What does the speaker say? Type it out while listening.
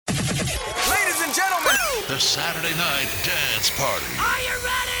The Saturday Night Dance Party. Are you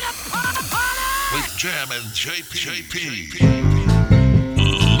ready to party? With Jammin' JP.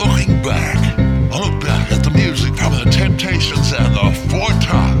 Looking back. Look back at the music from the Temptations and the Four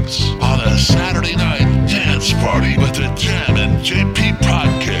Tops on the Saturday Night Dance Party with the Jammin' JP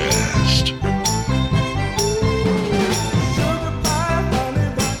podcast.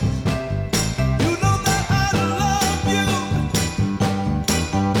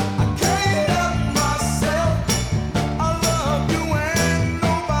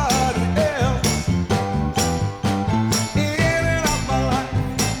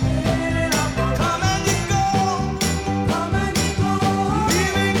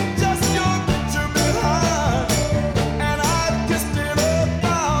 Leaving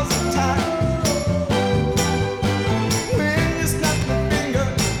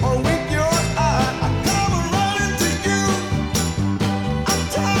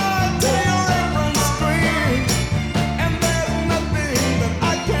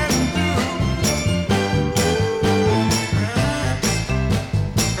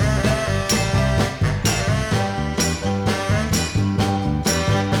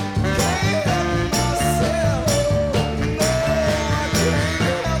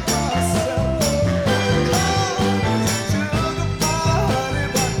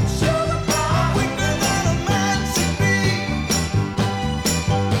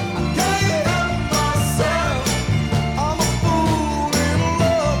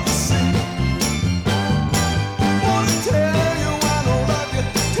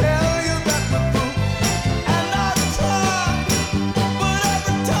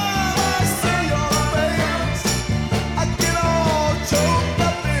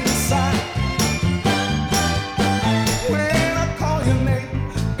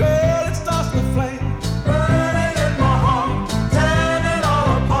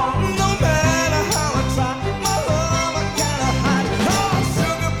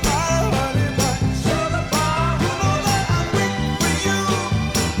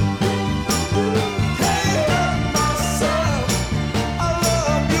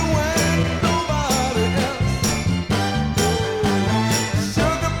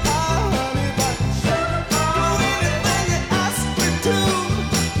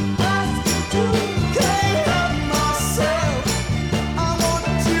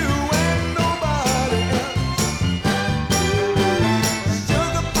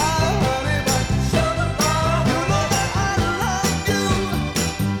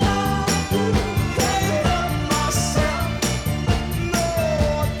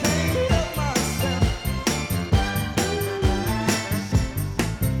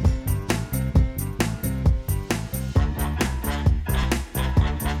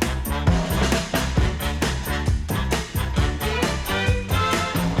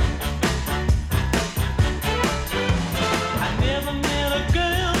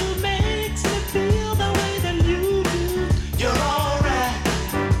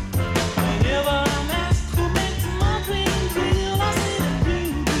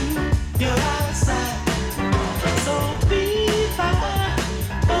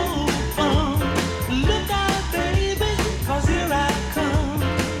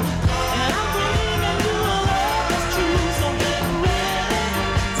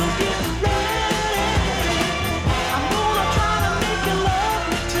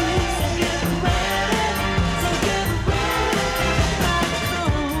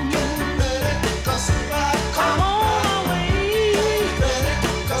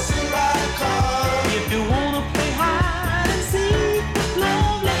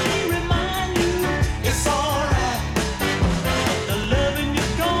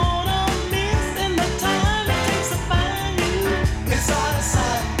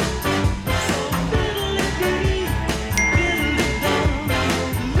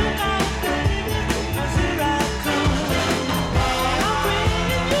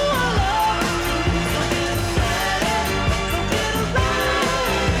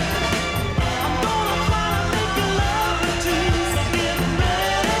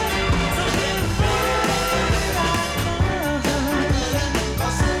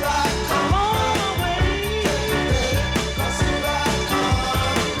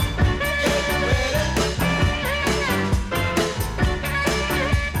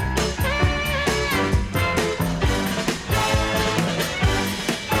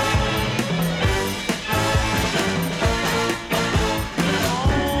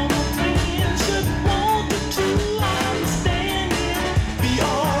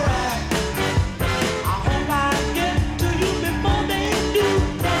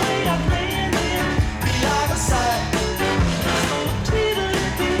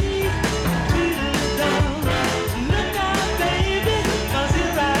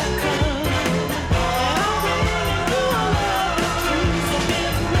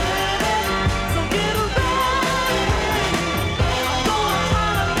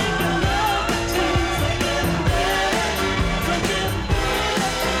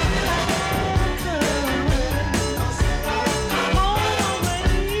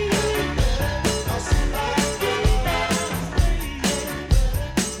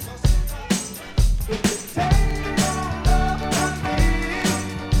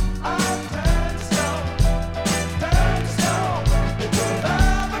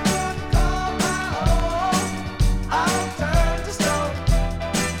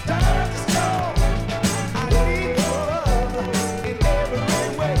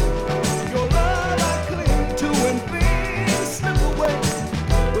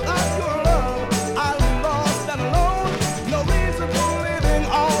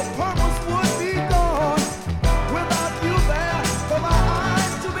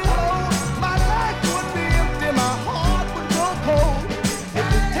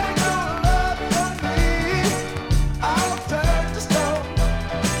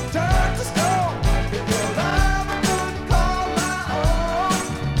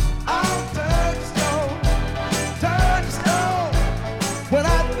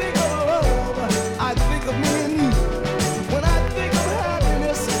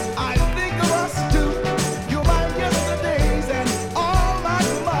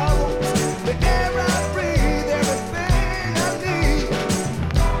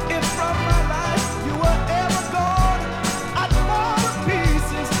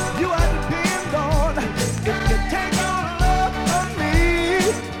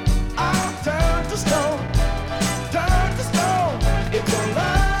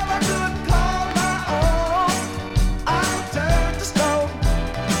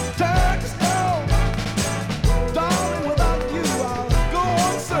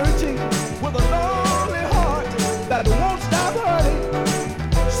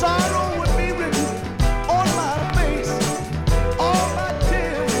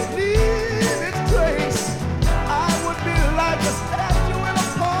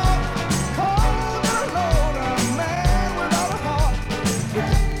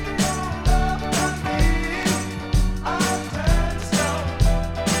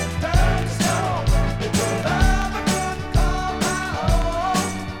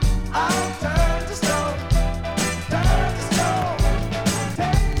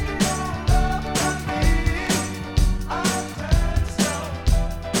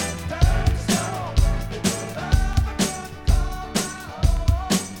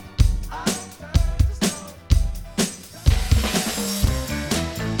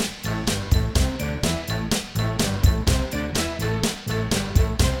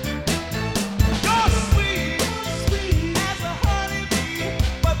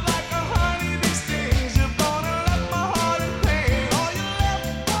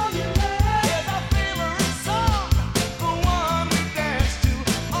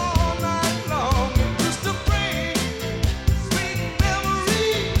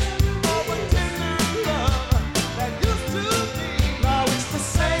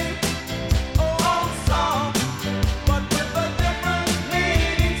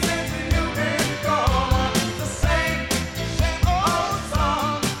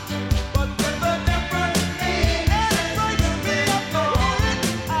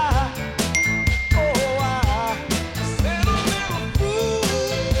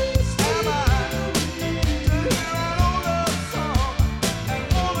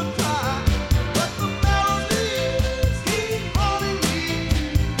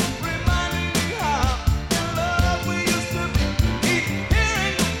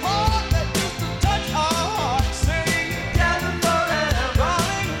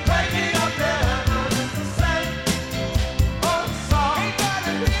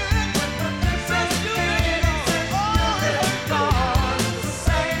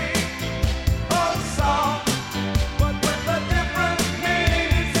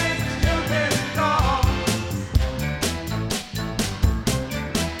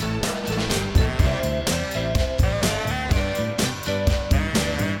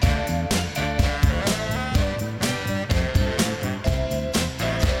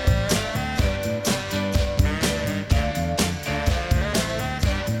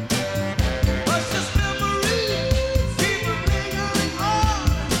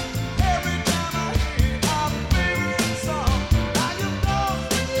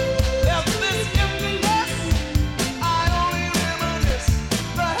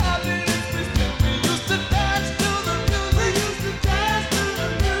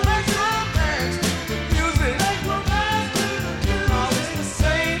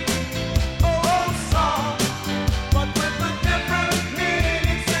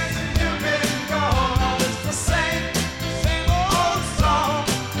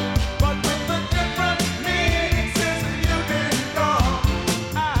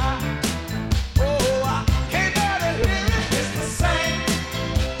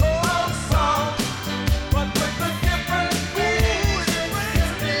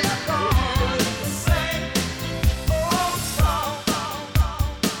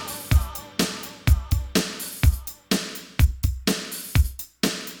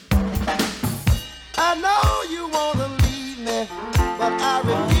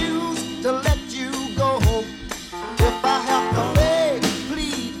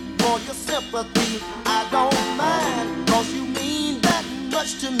sympathy, I don't mind, 'cause you mean that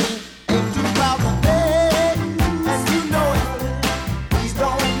much to me. Ain't too proud to beg, and you know it. Please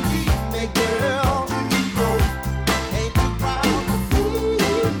don't leave me, girl. Go. Ain't too proud to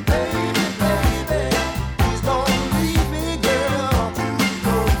please, baby, baby. Please don't leave me, girl.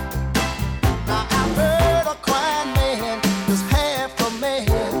 Go. Now I heard a crying man is half a man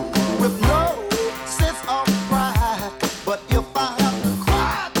with no sense of pride. But if I have to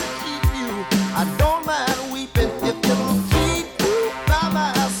cry to keep you, I don't mind weeping if it'll keep you by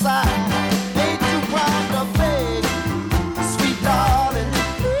my side. Ain't too proud to beg, sweet darling.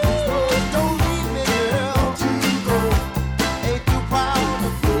 Please don't leave me, girl. Go. Ain't too proud to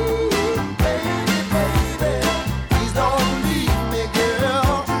please, baby, baby. Please don't leave me,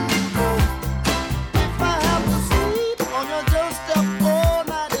 girl. Go. If I have to sleep on your doorstep all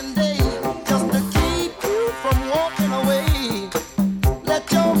night and day, just to keep you from walking away, let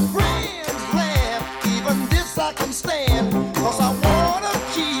your friends laugh, even this I can stand, 'cause I wanna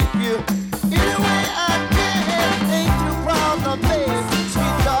keep you any way I can. Ain't too proud to beg,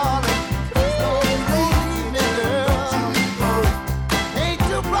 sweet darling. Please don't leave me, girl. Ain't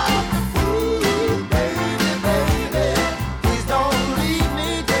too proud to please, baby, baby. Please don't leave me,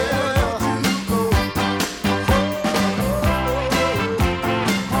 girl.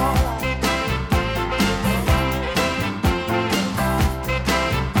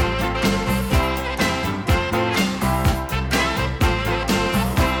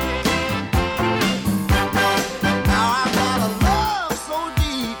 Now I got a love so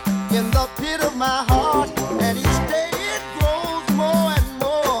deep in the pit of my heart, and each day it grows more and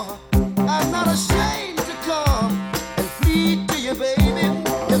more. I'm not ashamed to come and plead to you, baby.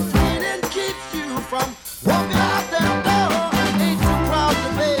 If pleading keeps you from walking out that door, ain't too proud to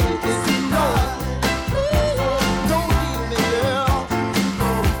beg, if you know it. Please don't leave me, girl.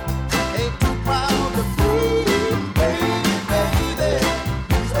 Ain't too proud to plead, baby, baby.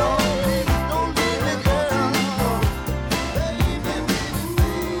 Please don't leave me, girl. Baby, baby,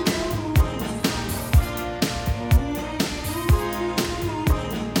 baby.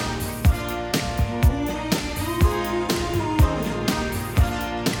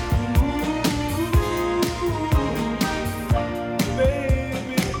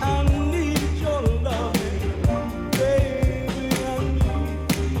 Baby, I need your loving. Baby, I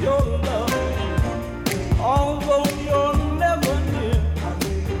need your loving. Although you're never near,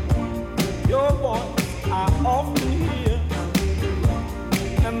 your voice I often hear.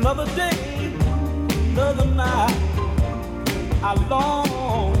 Another day, another night, I long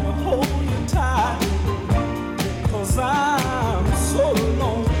to hold you tight, 'cause I'm so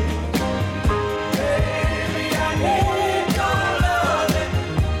lonely. Baby, I need your loving.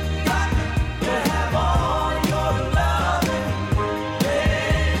 Got to have all your loving.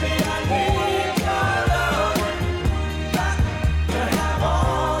 Baby, I need your loving. Got to have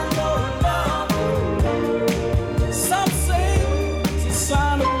all your loving. Some say it's a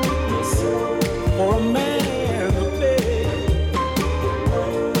sign of weakness for a man to beg.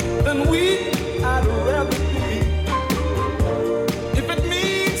 Then weak I'd rather be, if it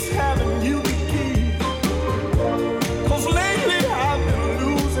means having you to keep. 'Cause lately I've been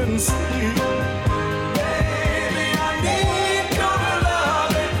losing sleep. Baby, I need your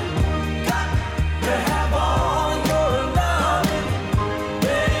loving. Got to have all your loving.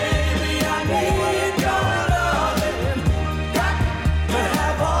 Baby, I need your loving. Got to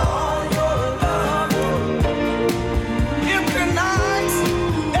have all your loving. Empty nights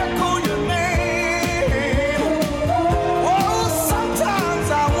echo your name. Oh, sometimes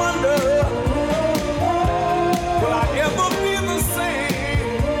I wonder, will I ever be the same?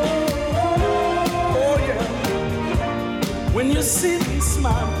 Oh yeah. When you see me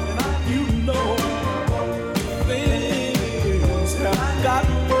smiling, you know things have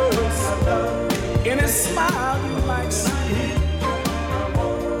gotten worse. Any smile you might see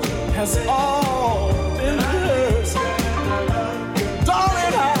has all been hers.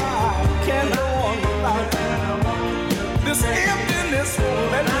 Darling, I can't go on without you. This emptiness won't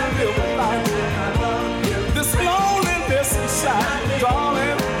let me live without you. This loneliness inside,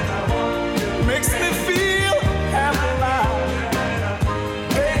 darling, makes me feel half alive.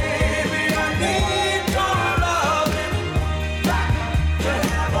 Baby, I need your loving. Got to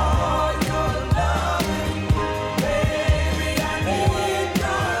have all your loving. Baby, I need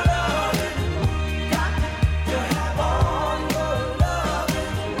your loving.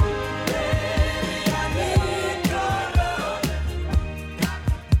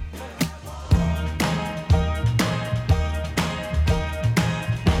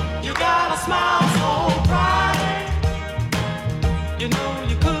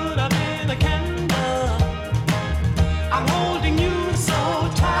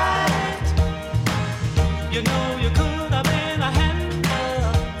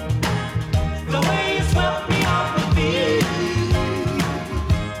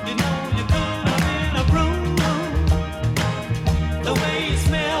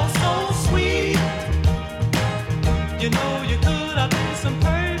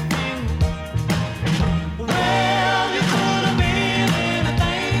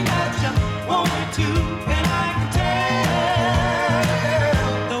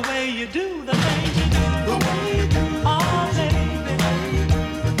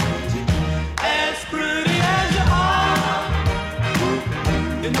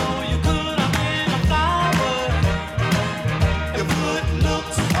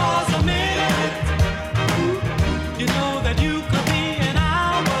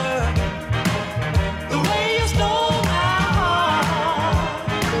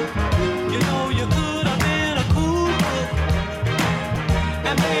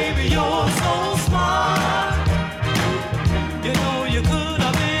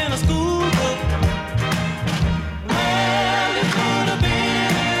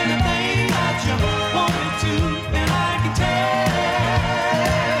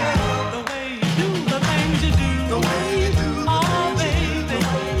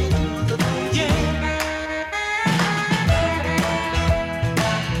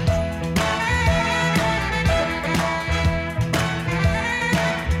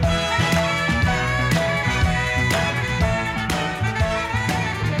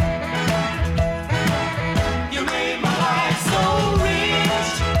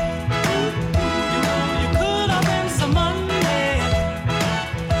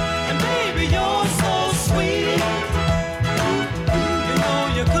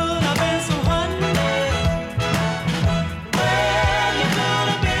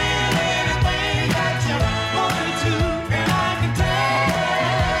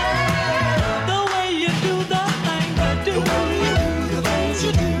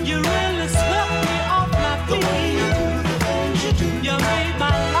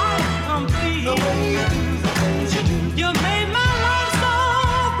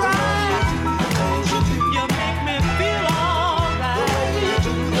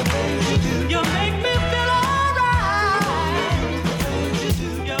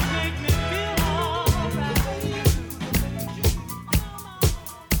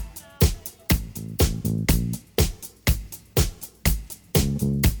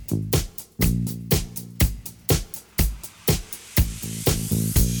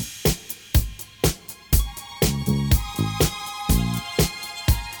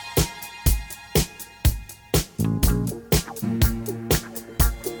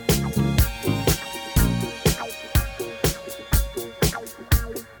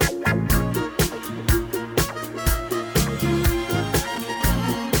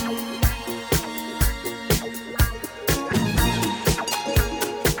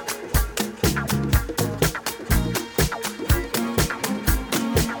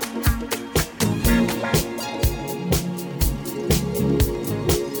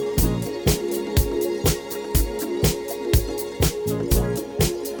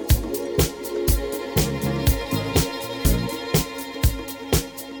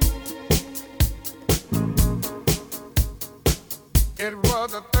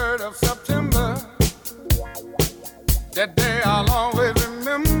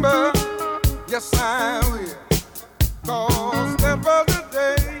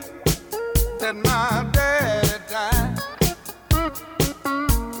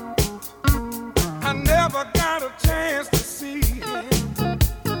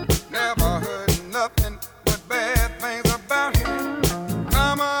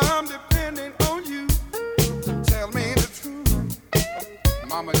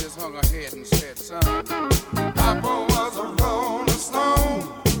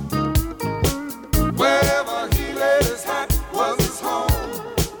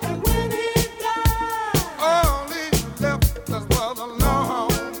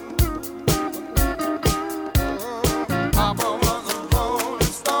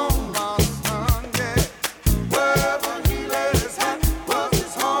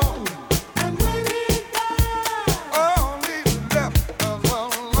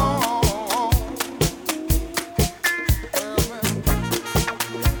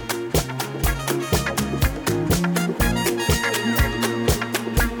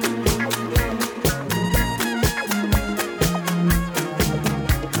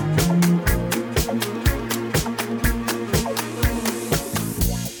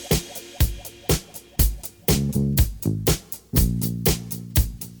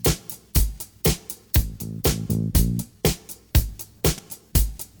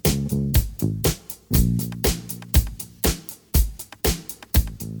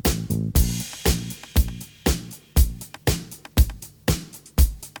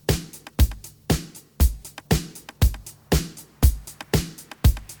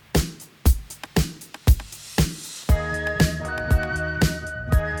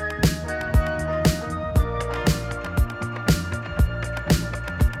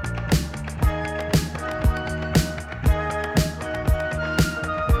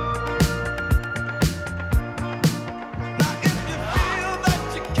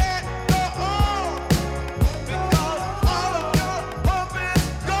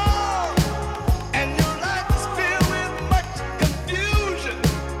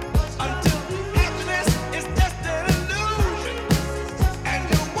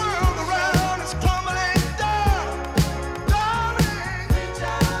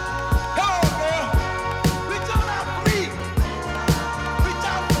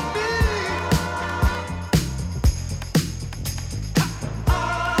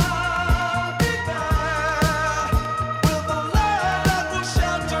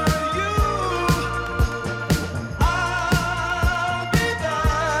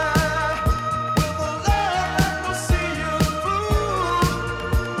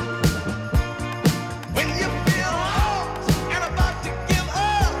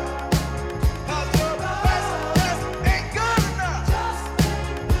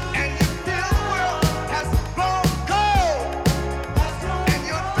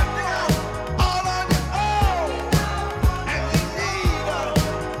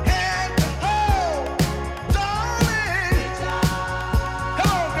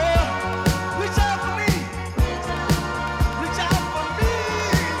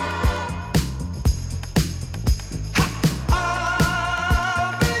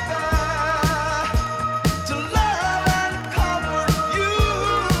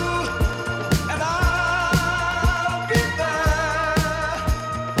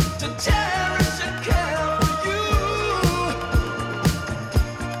 cherish and care for you.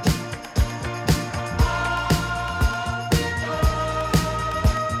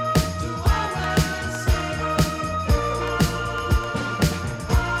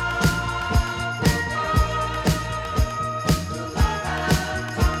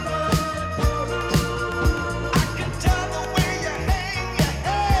 I can tell the way you hang your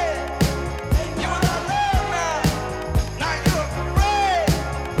head. You in love now. Now you're afraid,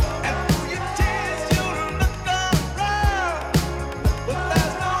 and through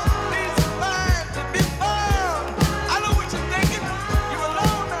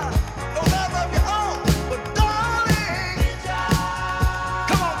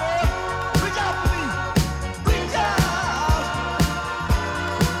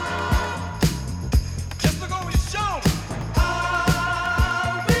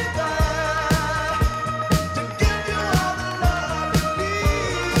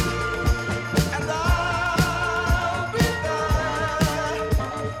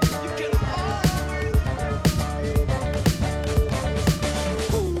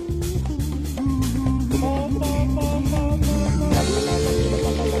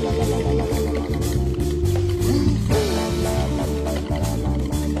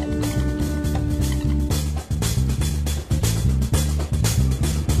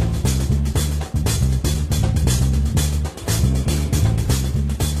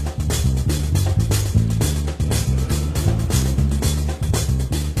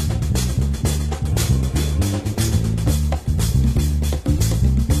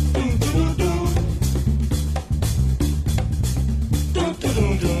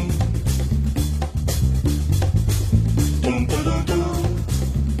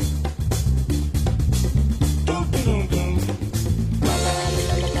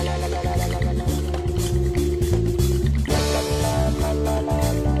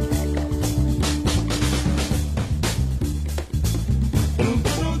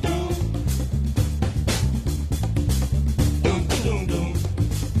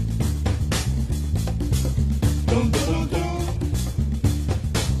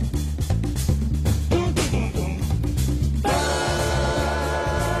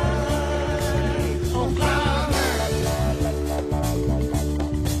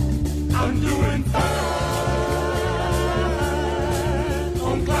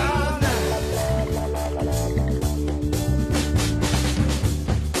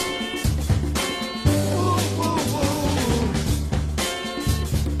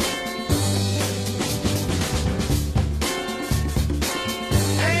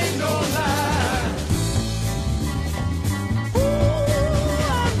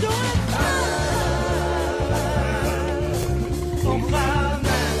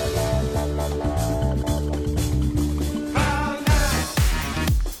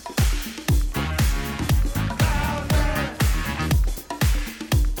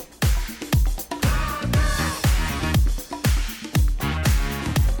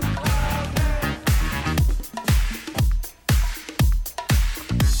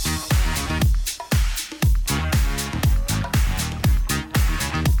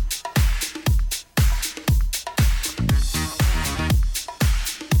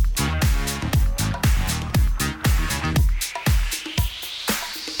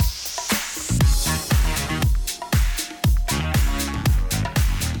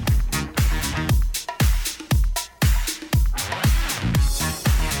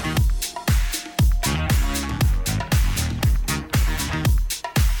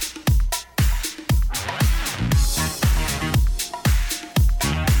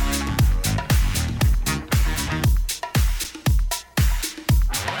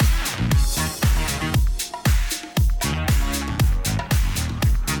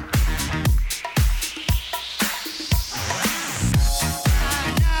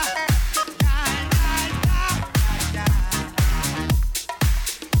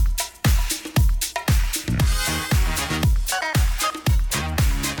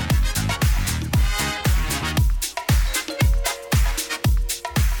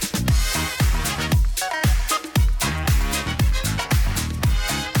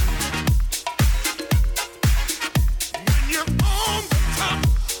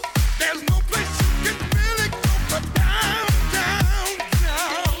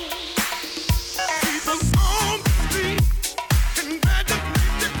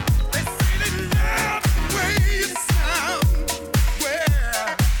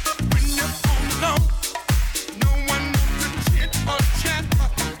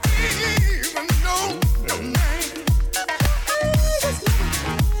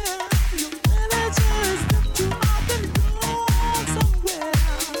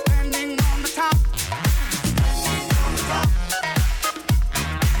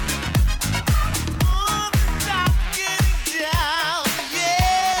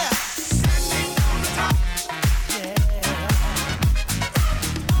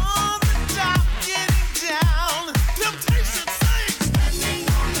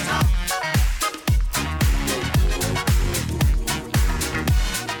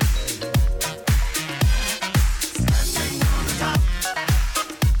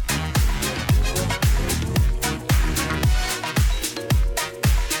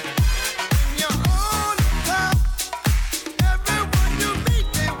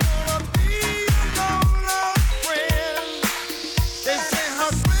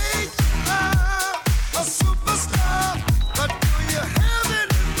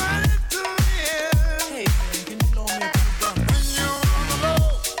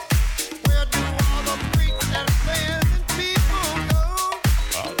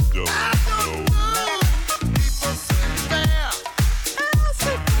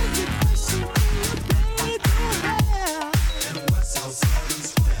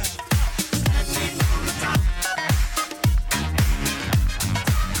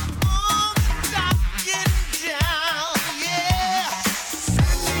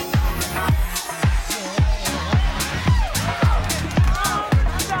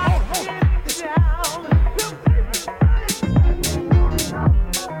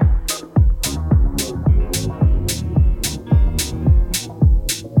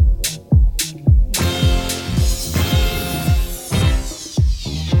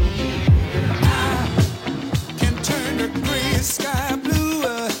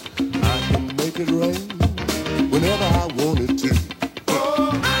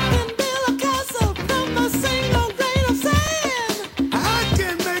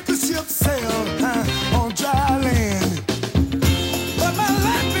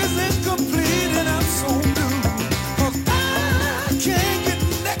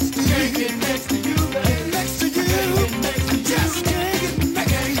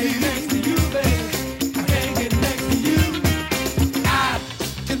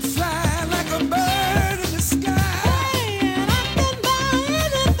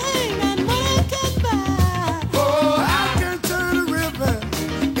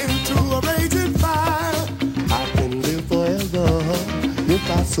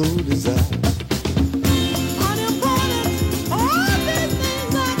so desire.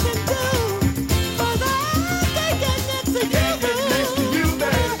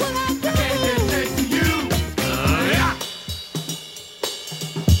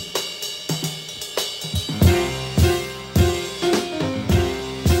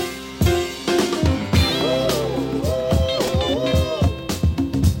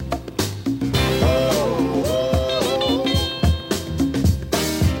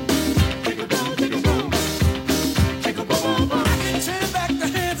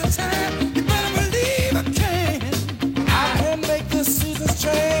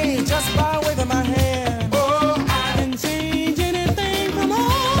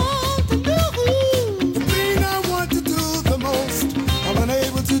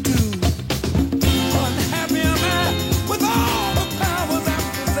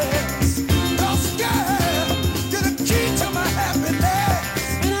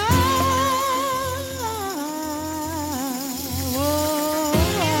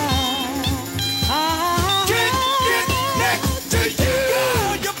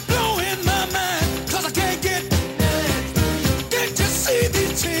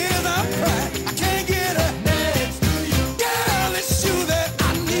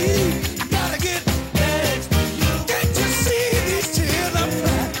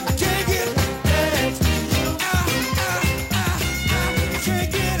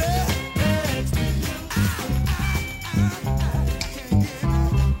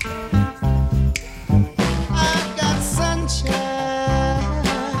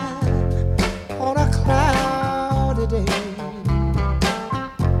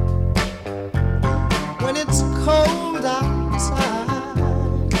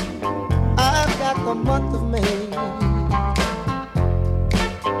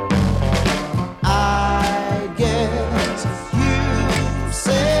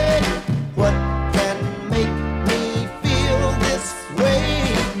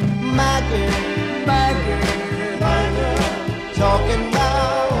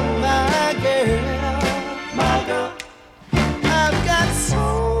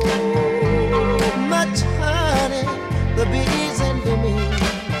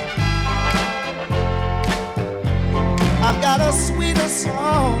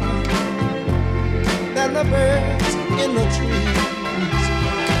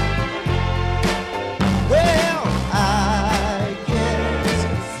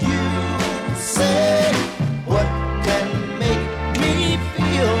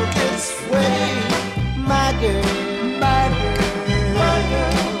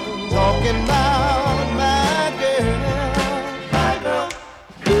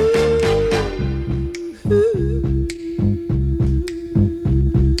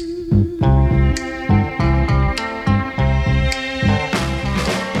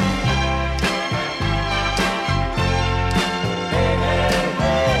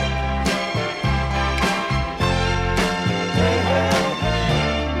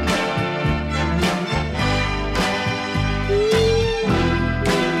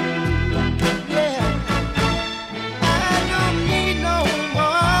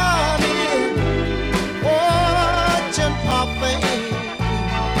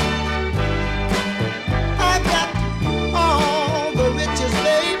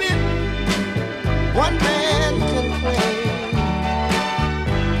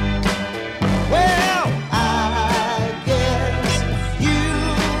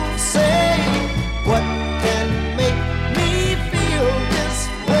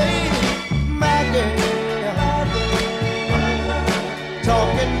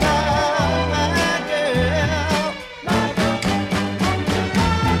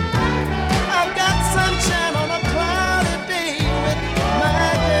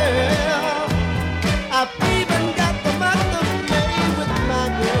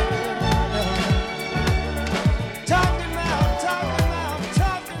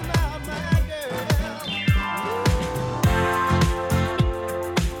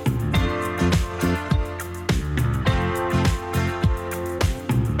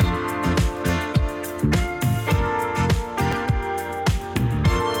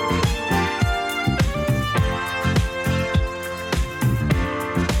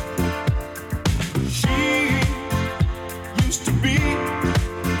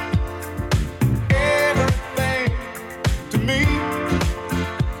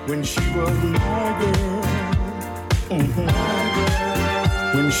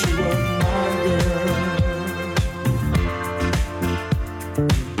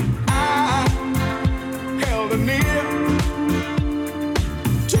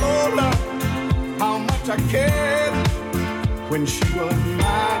 When when she was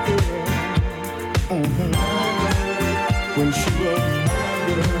my girl. When she was my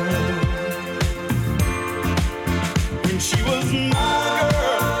girl. When she was my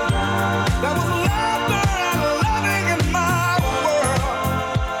girl, there was laughter and loving in my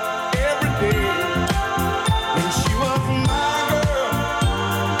world every day. When she was my girl,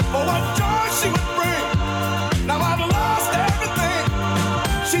 oh what joy she would bring. Now I've lost everything.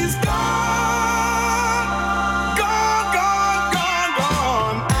 She's gone, gone, gone, gone,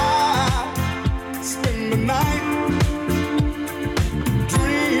 gone. I spend the night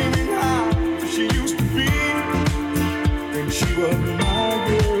dreaming how she used to be when she was my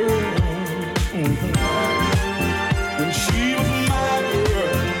girl. When she was my girl.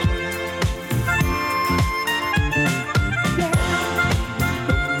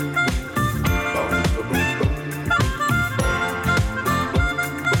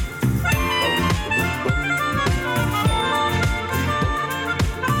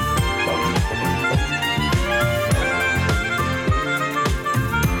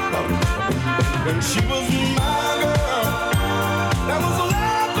 When she was my girl, there was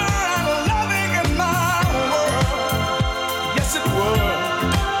laughter and loving in my world. Yes, it was.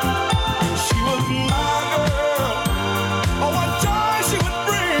 When she was my girl, oh, what joy she would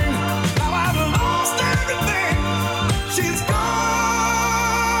bring. Now I've lost everything. She's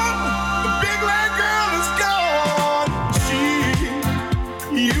gone. The big leg girl is gone. She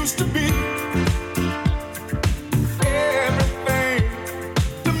used to be everything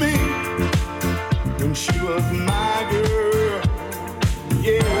to me. When she was my girl,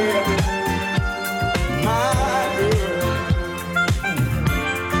 yeah, my girl.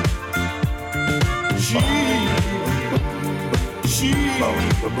 She,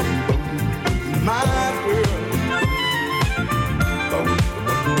 my girl.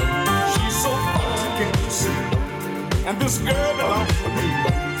 She's so fine, can't you see? And this girl belongs to me.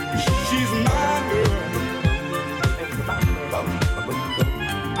 She's my girl.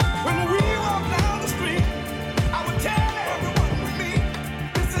 When we walk down the street, I would tell everyone with me,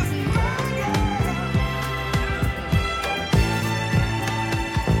 this is my girl.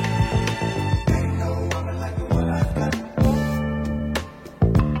 Ain't no woman like the one I've got.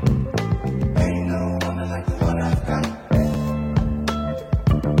 Ain't no woman like the one I've got.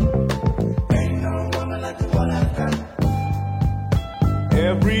 Ain't no woman like the one I've got.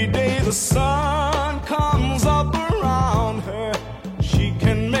 Every day the sun comes up around her. She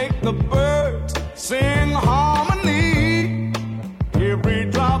can make the birds sing harmony. Every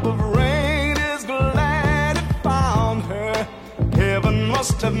drop of rain is glad it found her. Heaven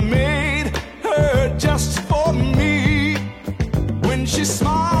must have made her just for me. When she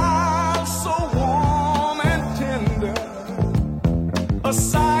smiles so warm and tender, a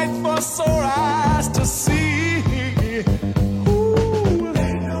sight for sore eyes to see. Ooh.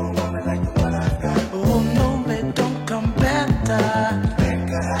 Ain't no woman like the one I've got. Oh no, they don't come better. Make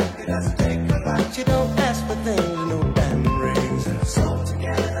her happy, doesn't take her much. She don't ask for things, no diamond rings. Sew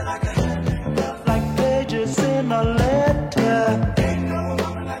together like a hand in glove, like pages in a letter. Ain't no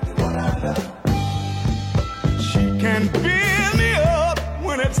woman like the one I love. She can build me up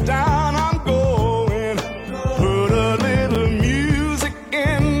when it's down I'm going. Put a little music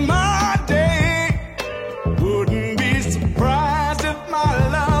in my day. Wouldn't be surprised if my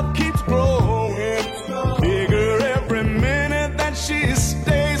love keeps growing. Bigger every minute that she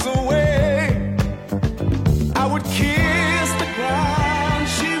stays away. I would kiss the ground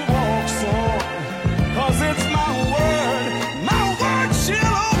she walks on, 'cause it's my word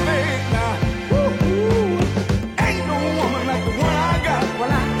she'll obey. Now, woo-hoo, ain't no one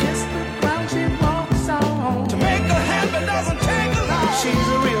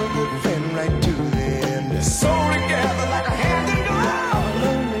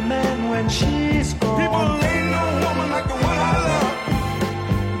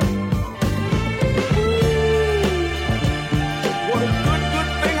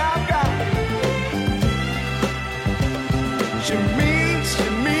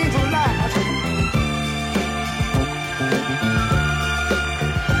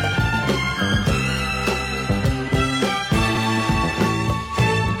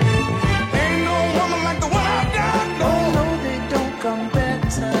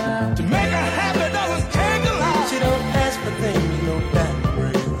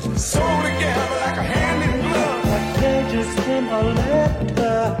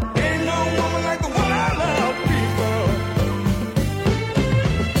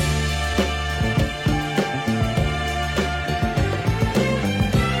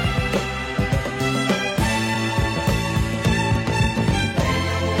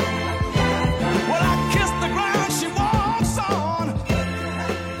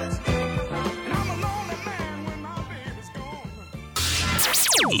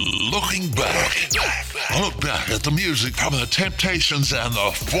Looking back. I look back at the music from the Temptations and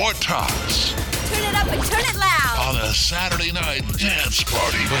the Four Tops. Turn it up and turn it loud. On a Saturday night dance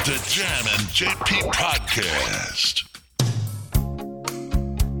party with the Jammin' JP podcast.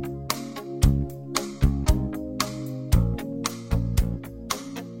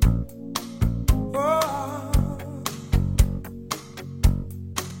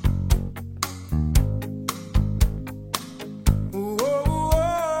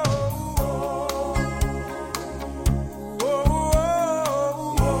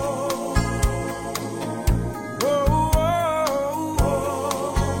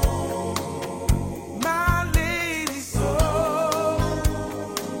 My lady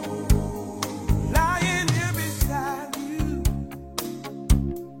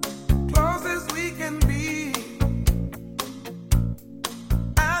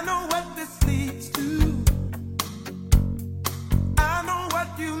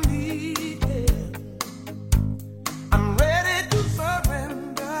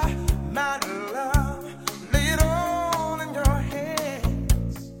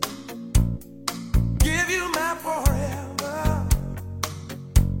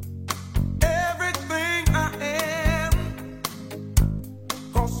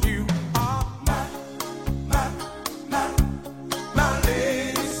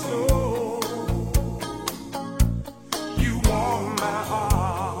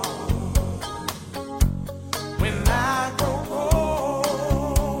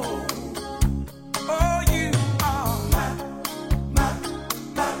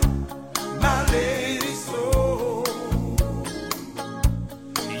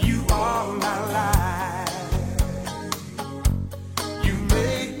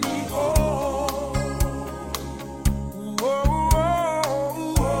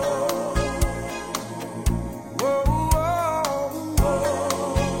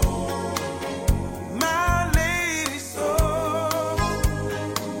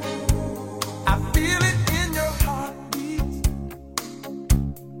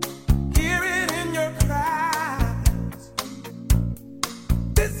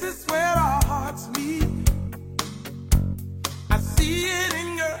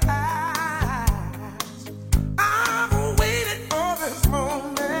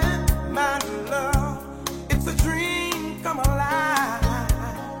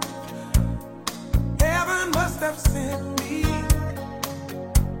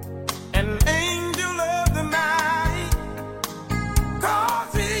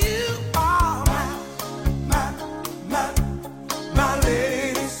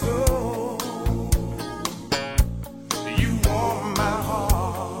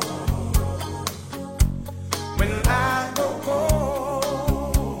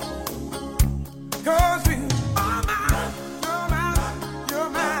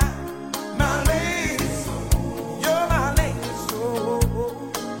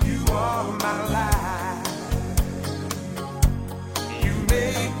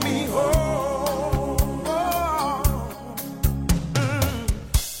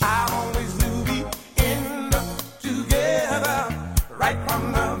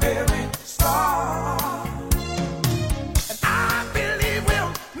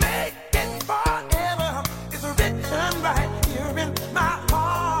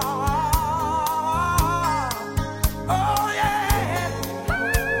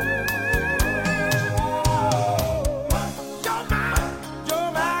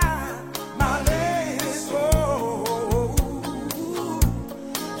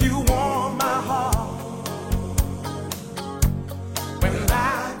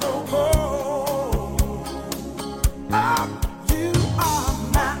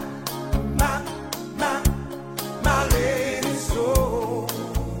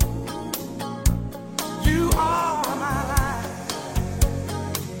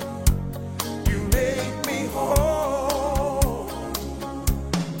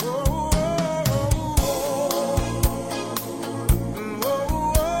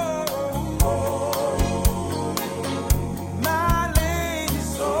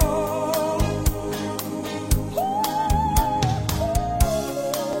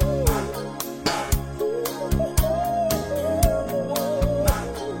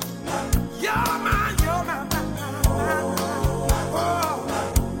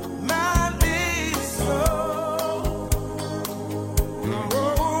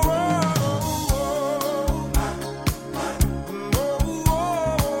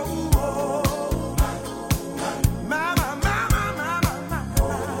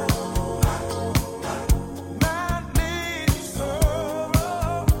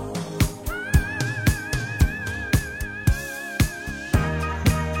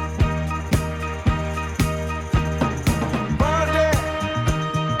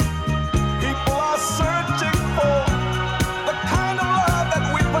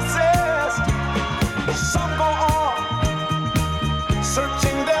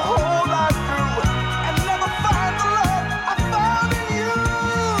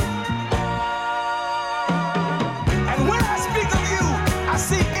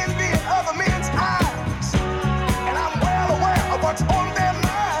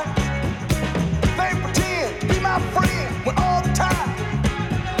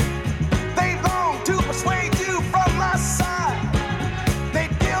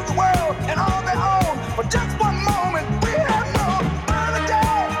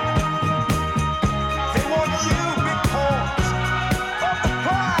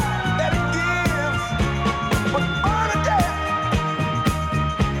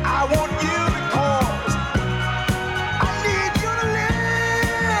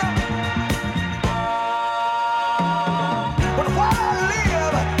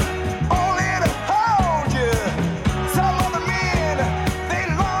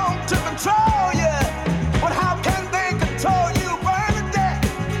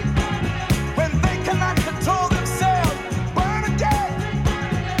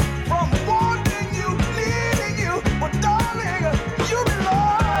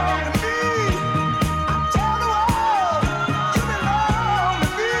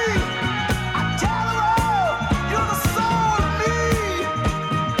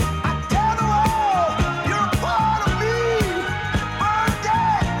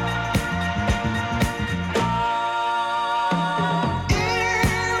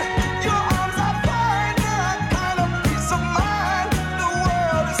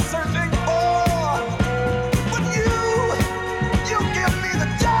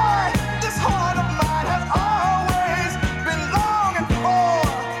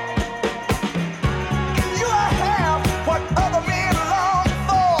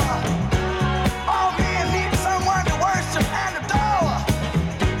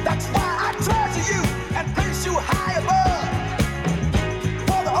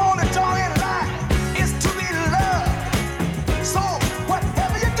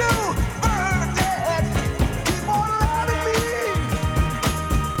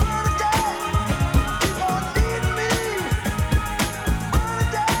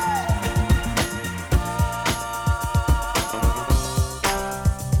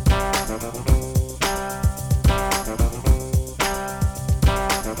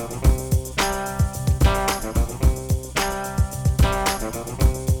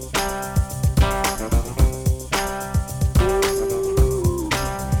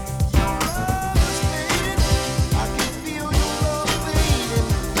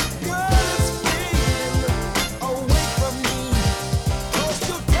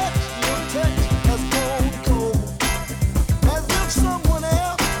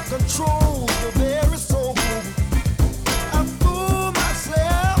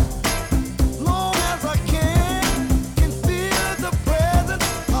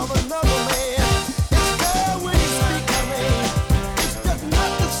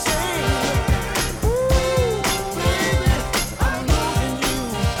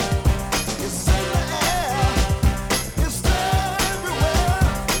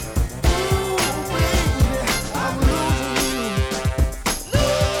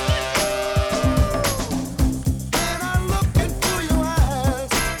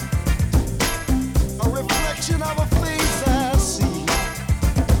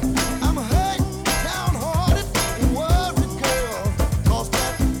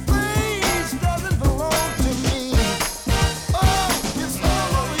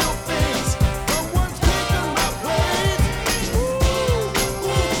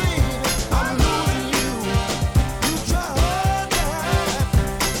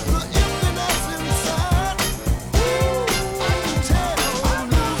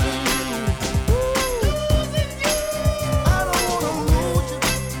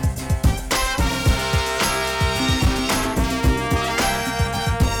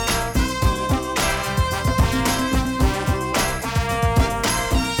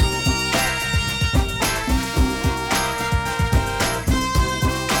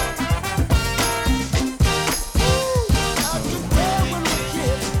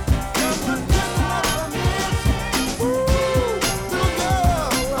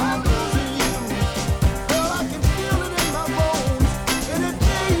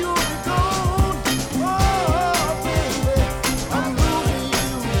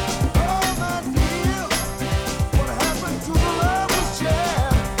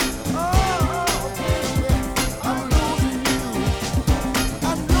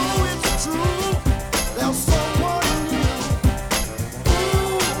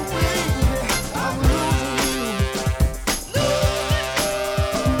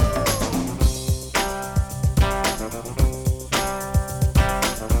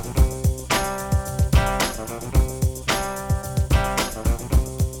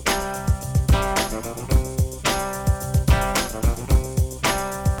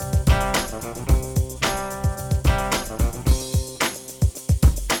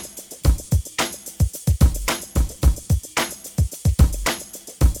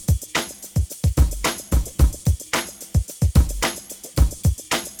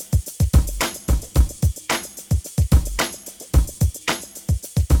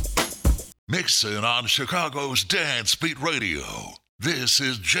Mixing on Chicago's Dance Beat Radio. This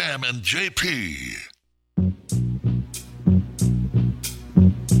is Jammin' JP.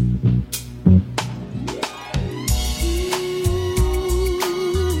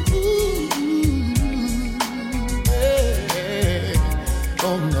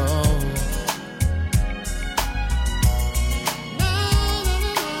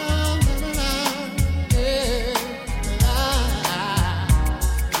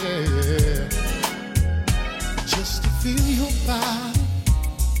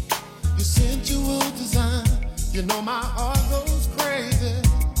 You know my heart goes crazy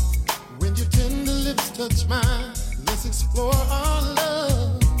when your tender lips touch mine. Let's explore our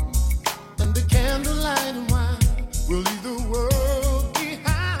love under candlelight and wine. We'll leave the world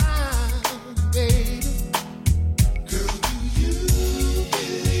behind, baby. Girl, do you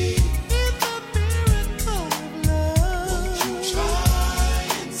believe in the miracle of love? Won't you try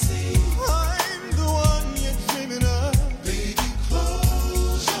and see? I'm the one you're dreaming of. Baby,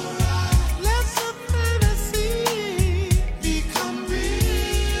 close your eyes. Let's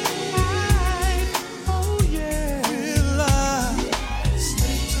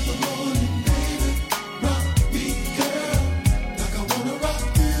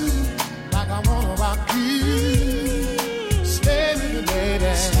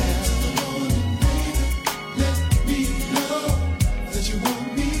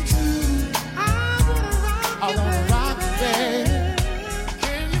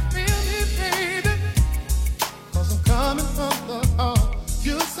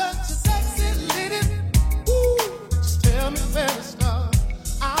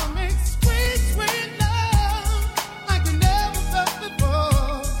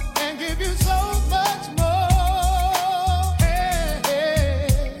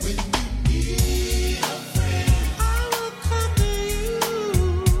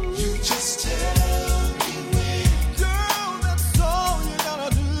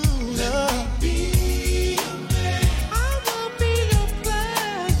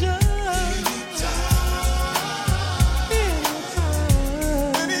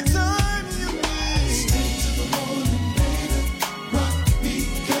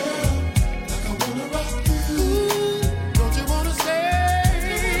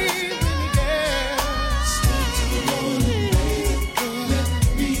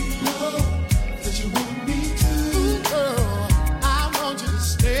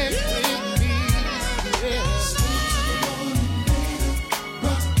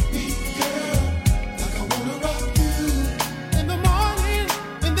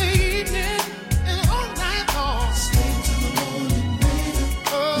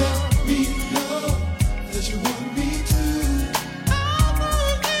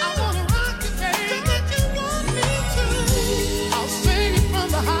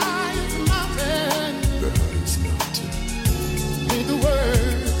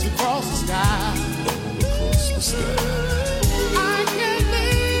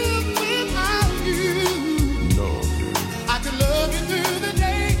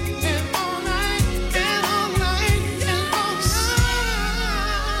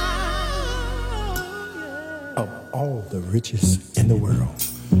riches in the world,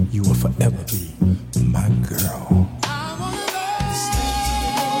 you will forever be my girl.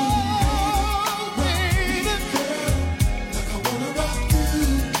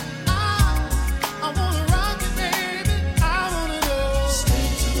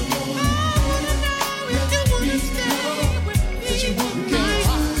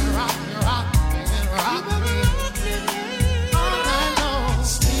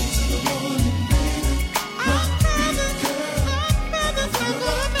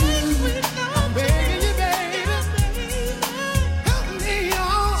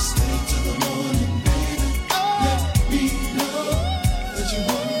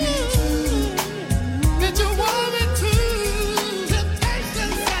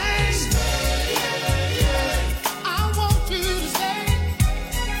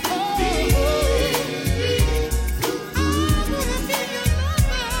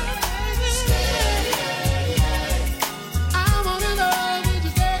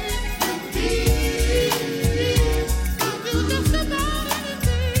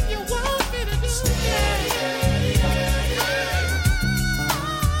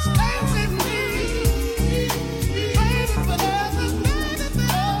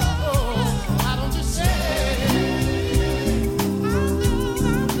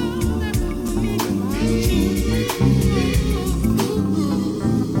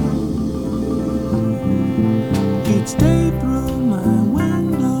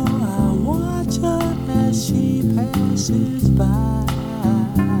 passes by.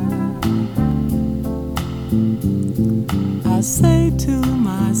 I say to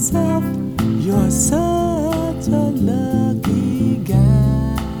myself, you're such a lucky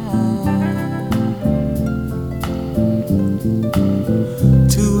guy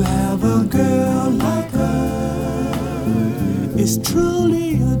to have a girl like her. It's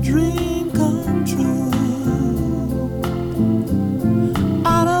truly a dream come true.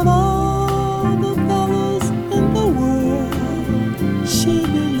 Out of all the fellas in the world, she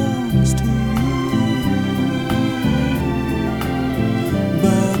belongs to you.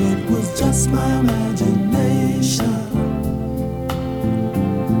 But it was just my imagination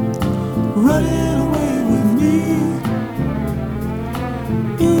running away with me.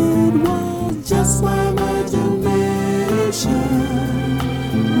 It was just my imagination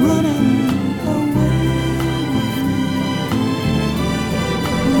running away with me.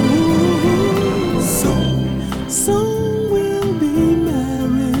 Soon we'll be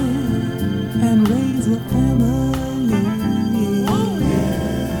married and raise a family. Oh, yeah.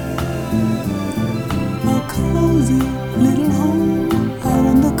 A cozy little home out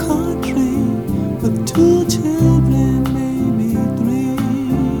in the country with 2 children, maybe 3.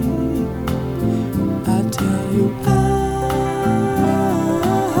 I tell you, I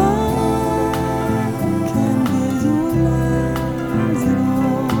can visualize it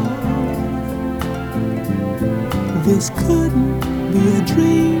all. This couldn't be a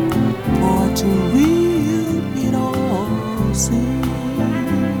dream, for too real it all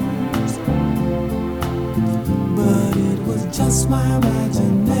seems. But it was just my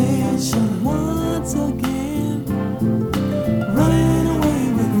imagination once again running away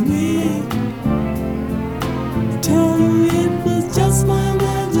with me. I tell you, it was just my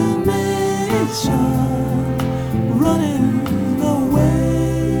imagination running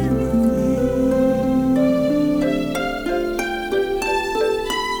away with me.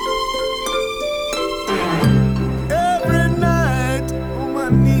 Every night on my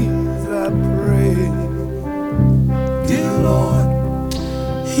knees I pray, dear Lord,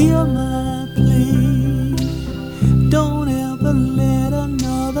 Hear my plea. Don't ever let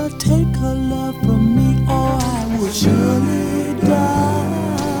another take her love from me, or I will surely die.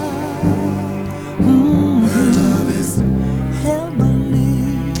 Love is heavenly.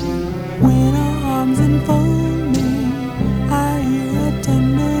 When her arms enfold me, I hear a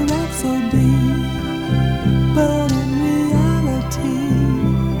tender rhapsody. But in reality,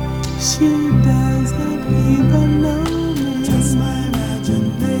 she doesn't even know me. Just my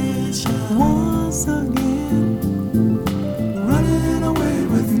imagination once again running away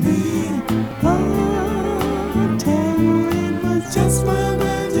with me. Oh, I tell you, it was just my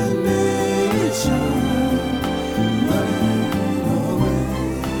imagination running away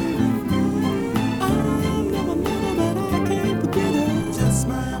with me. I'll never, but I can't forget it. Just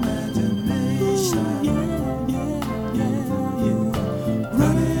my imagination. Ooh, yeah.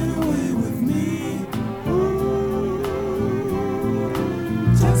 Running away with me. Ooh,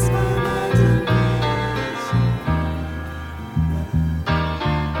 just my imagination.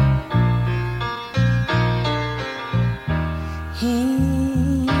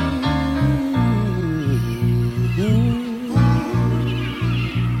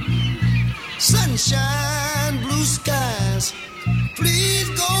 Sunshine, blue skies, please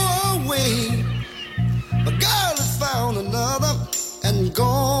go away. My girl has found another and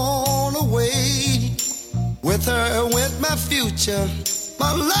gone away. With her went my future.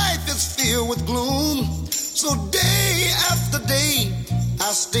 My life is filled with gloom. So day after day,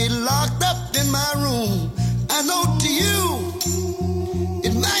 I stay locked up in my room. I know to you,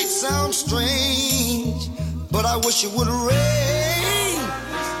 it might sound strange, but I wish it would rain.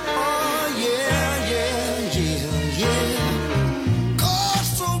 Oh, yeah. Cause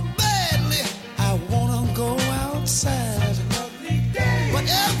so badly, I wanna go outside. But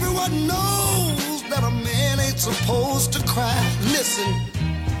everyone knows that a man ain't supposed to cry. Listen,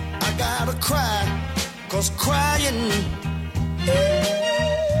 I gotta cry, cause crying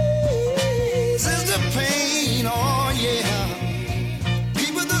eases the pain. Oh, yeah.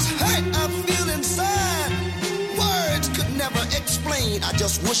 People, this hurt I feel inside, words could never explain. I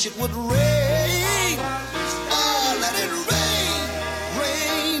just wish it would rain. Oh, let it rain,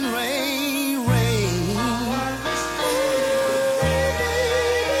 rain, rain, rain.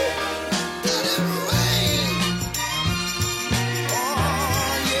 Let it rain.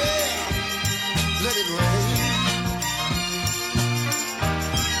 Oh, yeah. Let it rain.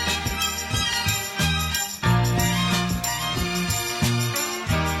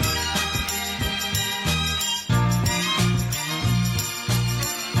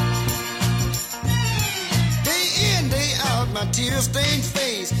 Day in, day out, my tear-stained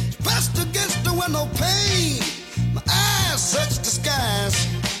face pressed against the window pane. My eyes search the skies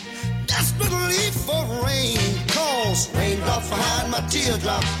desperately for rain, cause raindrops behind my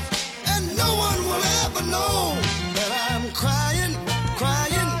teardrop, and no one will ever know that I'm crying,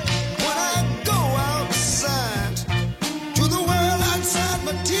 crying when I go outside. To the world outside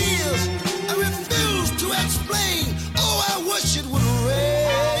my tears, I refuse to explain. Oh, I wish it would rain.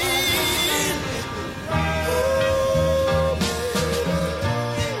 Oh,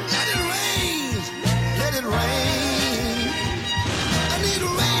 let it rain, let it rain. I need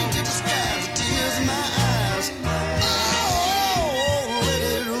rain to disguise the tears in my eyes. Oh, let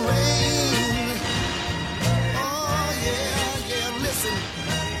it rain. Oh, yeah, yeah, listen.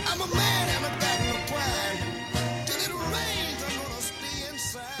 I'm a man and I got no pride. Till it rains, I'm gonna stay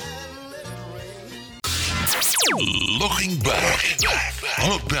inside. Let it rain. Looking back.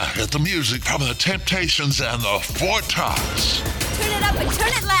 Look back at the music from the Temptations and the Four Tops Turn it up and turn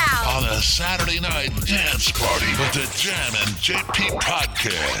it loud. on a Saturday night dance party with the Jammin' JP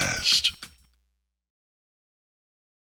podcast.